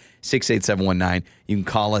most of, 68719. You can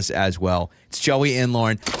call us as well. It's Joey and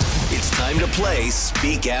Lauren. It's time to play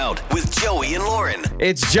Speak Out with Joey and Lauren.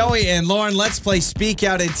 It's Joey and Lauren. Let's play Speak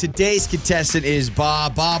Out. And today's contestant is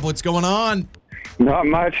Bob. Bob, what's going on? Not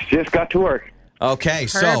much. Just got to work. Okay,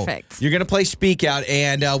 Perfect. so you're going to play Speak Out,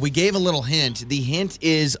 and we gave a little hint. The hint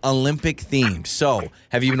is Olympic themed. So,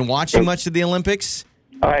 have you been watching much of the Olympics?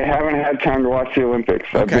 I haven't had time to watch the Olympics.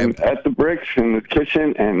 I've been at the bricks in the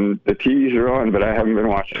kitchen, and the TVs are on, but I haven't been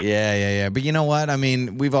watching. Yeah. But you know what? I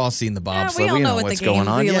mean, we've all seen the bobsled. we all we know know what what's the going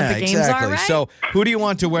on. the Yeah, Olympic Games exactly. are, right? So, who do you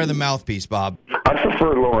want to wear the mouthpiece, Bob? I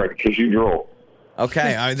prefer Lauren because you drool.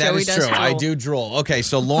 Okay, that Joey is does true. I drool. do drool. Okay,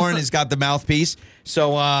 so Lauren has got the mouthpiece.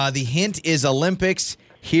 So the hint is Olympics.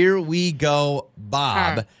 Here we go,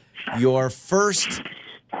 Bob. Your first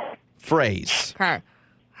phrase. Okay.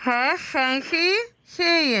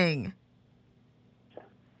 Skiing.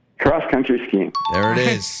 Cross-country skiing. There it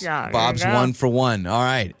is. Yeah, there Bob's you go. 1 for 1. All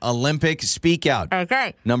right. Olympic Speak Out.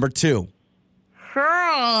 Okay. Number 2.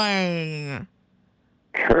 Curling.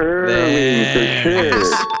 Curling for sure.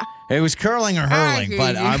 It was curling or hurling,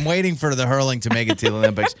 but I'm waiting for the hurling to make it to the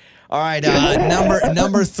Olympics. All right.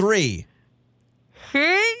 Number 3.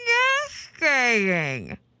 Figure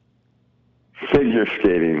skating. Figure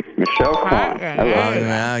skating. Michelle Kwan. I love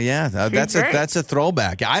it. Yeah, that's a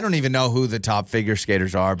throwback. I don't even know who the top figure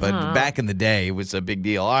skaters are, but back in the day, it was a big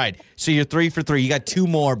deal. All right, so you're 3 for 3. You got 2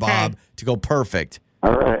 more, Bob, to go perfect.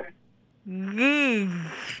 All right.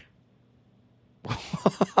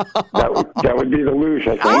 that would be the luge,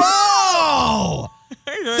 I think. Oh!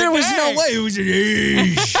 There was no way it was a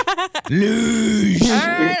luge. Luge. All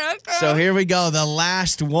right, okay. So here we go. The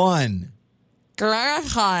last one.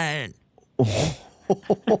 Glasshead. I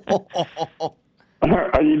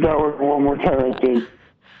need that one more time, I think.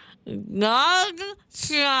 Nog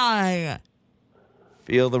shy.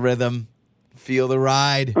 Feel the rhythm. Feel the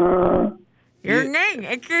ride. Your name.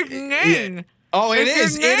 It's your name. Oh, it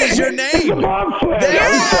is. It is your name. Bobsled. There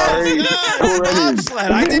I'm sorry. it is. Bobsled.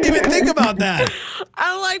 I didn't even think about that.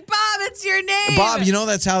 I'm like, Bob, it's your name. Bob, you know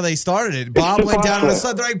that's how they started it. Bob went down on the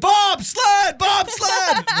sled. They're like, Bobsled.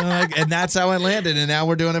 And that's how it landed. And now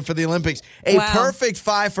we're doing it for the Olympics. A perfect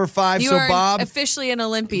 5 for 5. You So, are Bob. officially an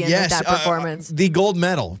Olympian with that performance. The gold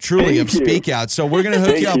medal, truly, Thank of you. Speak Out. So we're going to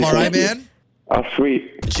hook Thank you up, you. all right, man? Oh, sweet.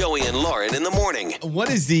 Joey and Lauren in the morning. What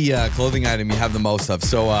is the clothing item you have the most of?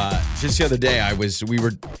 So just the other day, we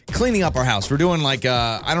were cleaning up our house. We're doing like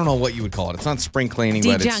I don't know what you would call it. It's not spring cleaning,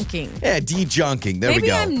 but De-junking. it's de-junking. There we Maybe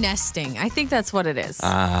go. I'm nesting. I think that's what it is.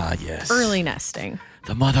 Ah, yes. Early nesting.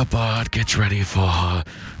 The mother bird gets ready for her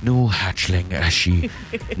new hatchling as she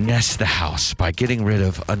nests the house by getting rid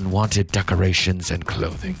of unwanted decorations and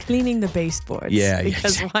clothing. Cleaning the baseboards. Yeah,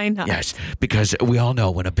 Because yes. why not? Yes, because we all know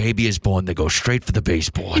when a baby is born, they go straight for the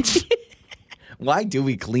baseboards. Why do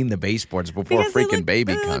we clean the baseboards before Because a they freaking look-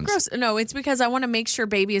 baby they look comes? gross. No, it's because I want to make sure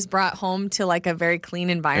baby is brought home to like a very clean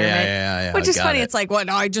environment. Yeah, Which is got funny. it. It's like, what?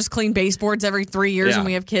 No, I just clean baseboards every 3 years Yeah. when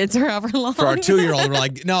we have kids or however long. For our 2-year-old, we're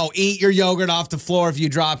like, no, eat your yogurt off the floor if you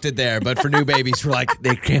dropped it there. But for new babies, we're like,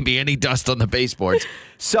 there can't be any dust on the baseboards.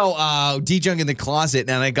 So, de-junk in the closet,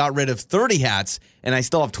 and I got rid of 30 hats, and I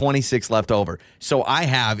still have 26 left over. So I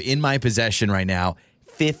have in my possession right now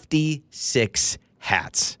 56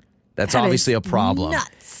 hats. That's That obviously is a problem. nuts.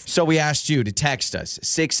 So we asked you to text us,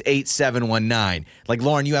 68719. Like,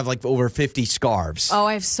 Lauren, you have like over 50 scarves. Oh,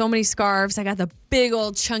 I have so many scarves. I got the big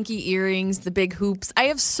old chunky earrings, the big hoops. I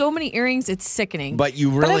have so many earrings, it's sickening. But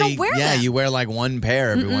you I really, don't wear them. you wear like one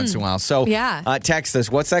pair every once in a while. So Yeah. Text us.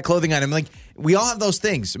 What's that clothing item? Like, we all have those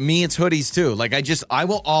things. Me, it's hoodies too. Like, I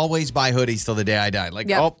will always buy hoodies till the day I die. Like,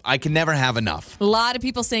 Yep. I can never have enough. A lot of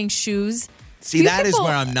people saying shoes. See, Few that is people-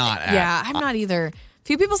 where I'm not at. Yeah, I'm not either.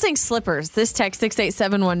 Few people saying slippers. This text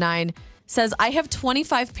 68719 says, I have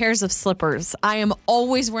 25 pairs of slippers. I am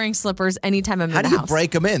always wearing slippers anytime I'm How in do the you house.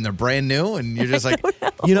 break them in? They're brand new, and you're just like,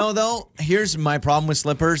 you know, though, here's my problem with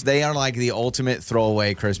slippers. They are like the ultimate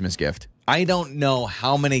throwaway Christmas gift. I don't know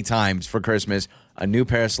how many times for Christmas a new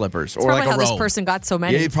pair of slippers That's or probably like a how robe. this person got so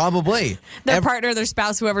many. Yeah, probably. Their partner, their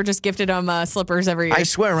spouse, whoever just gifted them slippers every year. I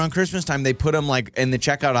swear, around Christmas time, they put them like in the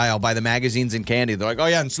checkout aisle by the magazines and candy. They're like, oh,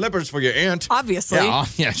 yeah, and slippers for your aunt. Obviously.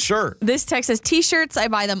 Yeah, sure. This text says T-shirts. I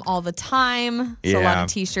buy them all the time. So a lot of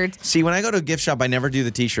T-shirts. See, when I go to a gift shop, I never do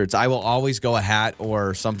the T-shirts. I will always go a hat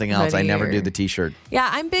or something else. I never do the T-shirt. Yeah,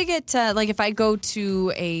 I'm big at, like, if I go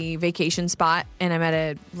to a vacation spot and I'm at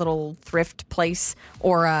a little thrift place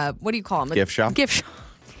or, what do you call them? Gift shop? Gift shop.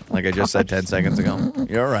 Like I just said 10 seconds ago.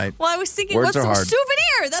 You're right. Well, I was thinking, Words what's are the hard.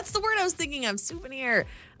 souvenir? That's the word I was thinking of, souvenir.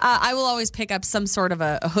 I will always pick up some sort of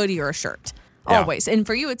a hoodie or a shirt, always. And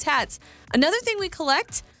for you, it's hats. Another thing we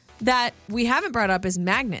collect that we haven't brought up is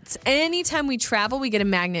magnets. Anytime we travel, we get a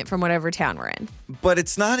magnet from whatever town we're in. But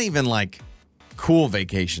it's not even like cool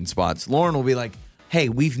vacation spots. Lauren will be like, hey,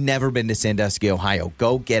 we've never been to Sandusky, Ohio.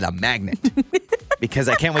 Go get a magnet. Because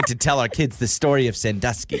I can't wait to tell our kids the story of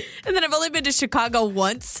Sandusky. And then I've only been to Chicago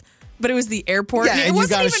once, but it was the airport. Yeah, it and you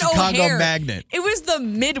wasn't got a even Chicago O'Hare. magnet. It was the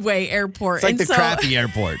Midway Airport. It's like and the so crappy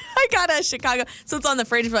airport. I got a Chicago. So it's on the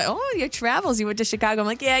fridge. Like, oh, your travels. You went to Chicago. I'm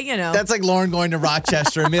like, yeah, you know. That's like Lauren going to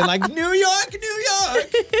Rochester and being like, New York, New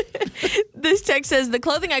York. This text says, the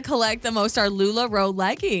clothing I collect the most are LuLaRoe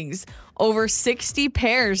leggings. Over 60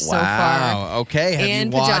 pairs so far. Wow. Okay. Have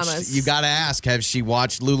and you watched? pajamas. You got to ask. Has she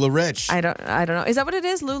watched Lula Rich? I don't know. Is that what it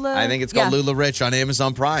is, Lula? I think it's called Lula Rich on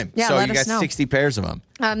Amazon Prime. Yeah, so let you us got know. 60 pairs of them.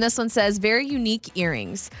 This one says very unique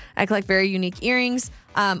earrings. I collect very unique earrings.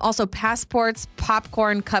 Also passports,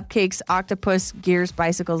 popcorn, cupcakes, octopus, gears,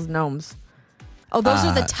 bicycles, gnomes. Oh, those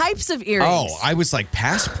are the types of earrings. Oh, I was like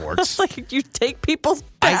passports. It's like you take people's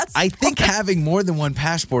passports. I think having more than one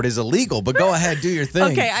passport is illegal, but go ahead, do your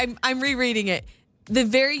thing. Okay, I'm rereading it. The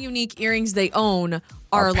very unique earrings they own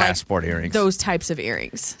are like passport earrings. Those types of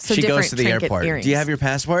earrings. So she different goes to the trinket airport. Earrings. Do you have your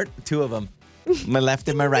passport? 2 of them. My left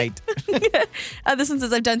and my right. This one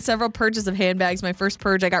says, I've done several purges of handbags. My first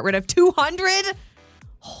purge, I got rid of 200.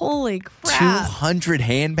 Holy crap. 200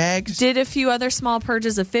 handbags? Did a few other small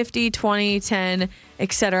purges of 50, 20, 10,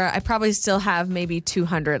 etc. I probably still have maybe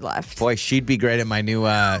 200 left. Boy, she'd be great at my new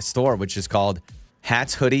store, which is called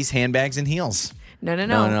Hats, Hoodies, Handbags, and Heels. No.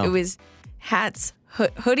 It was hats,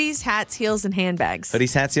 hoodies, hats, heels, and handbags.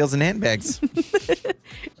 Hoodies, hats, heels, and handbags.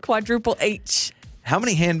 Quadruple H. How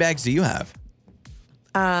many handbags do you have?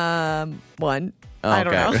 One. Oh, I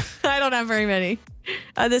don't okay. know. I don't have very many.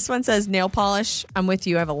 This one says nail polish. I'm with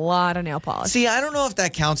you. I have a lot of nail polish. See, I don't know if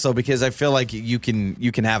that counts though, because I feel like you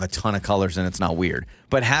can have a ton of colors and it's not weird.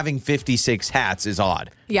 But having 56 hats is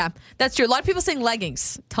odd. Yeah, that's true. A lot of people saying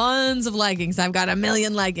leggings. Tons of leggings. I've got 1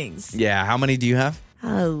 million leggings. Yeah, how many do you have?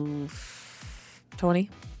 Oh, 20,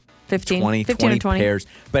 15, 20, 15 20 or 20 pairs.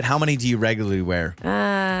 But how many do you regularly wear?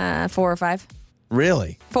 4 or 5.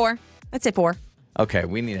 Really? 4. I'd say 4. Okay,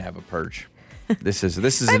 we need to have a purge. This is I an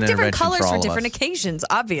have different intervention colors for all for of different us. occasions,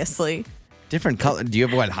 obviously. Different color. Do you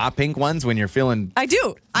have hot pink ones when you're feeling? I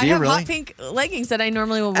do. I you have really? hot pink leggings that I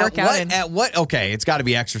normally will work At out what, in. At what? Okay, it's got to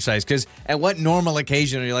be exercise. Because at what normal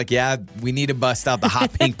occasion are you like, yeah, we need to bust out the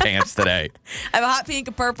hot pink pants today? I have a hot pink,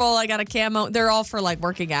 a purple. I got a camo. They're all for like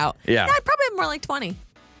working out. Yeah. I probably have more like 20.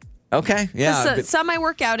 Okay, yeah. Some I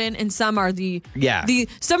work out in, and some are the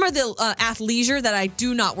some are the athleisure that I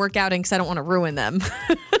do not work out in because I don't want to ruin them.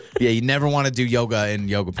 Yeah, you never want to do yoga in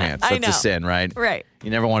yoga pants. I That's a know. sin, right? Right. You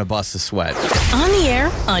never want to bust a sweat. On the air,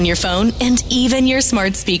 on your phone, and even your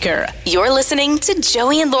smart speaker. You're listening to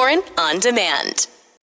Joey and Lauren on demand.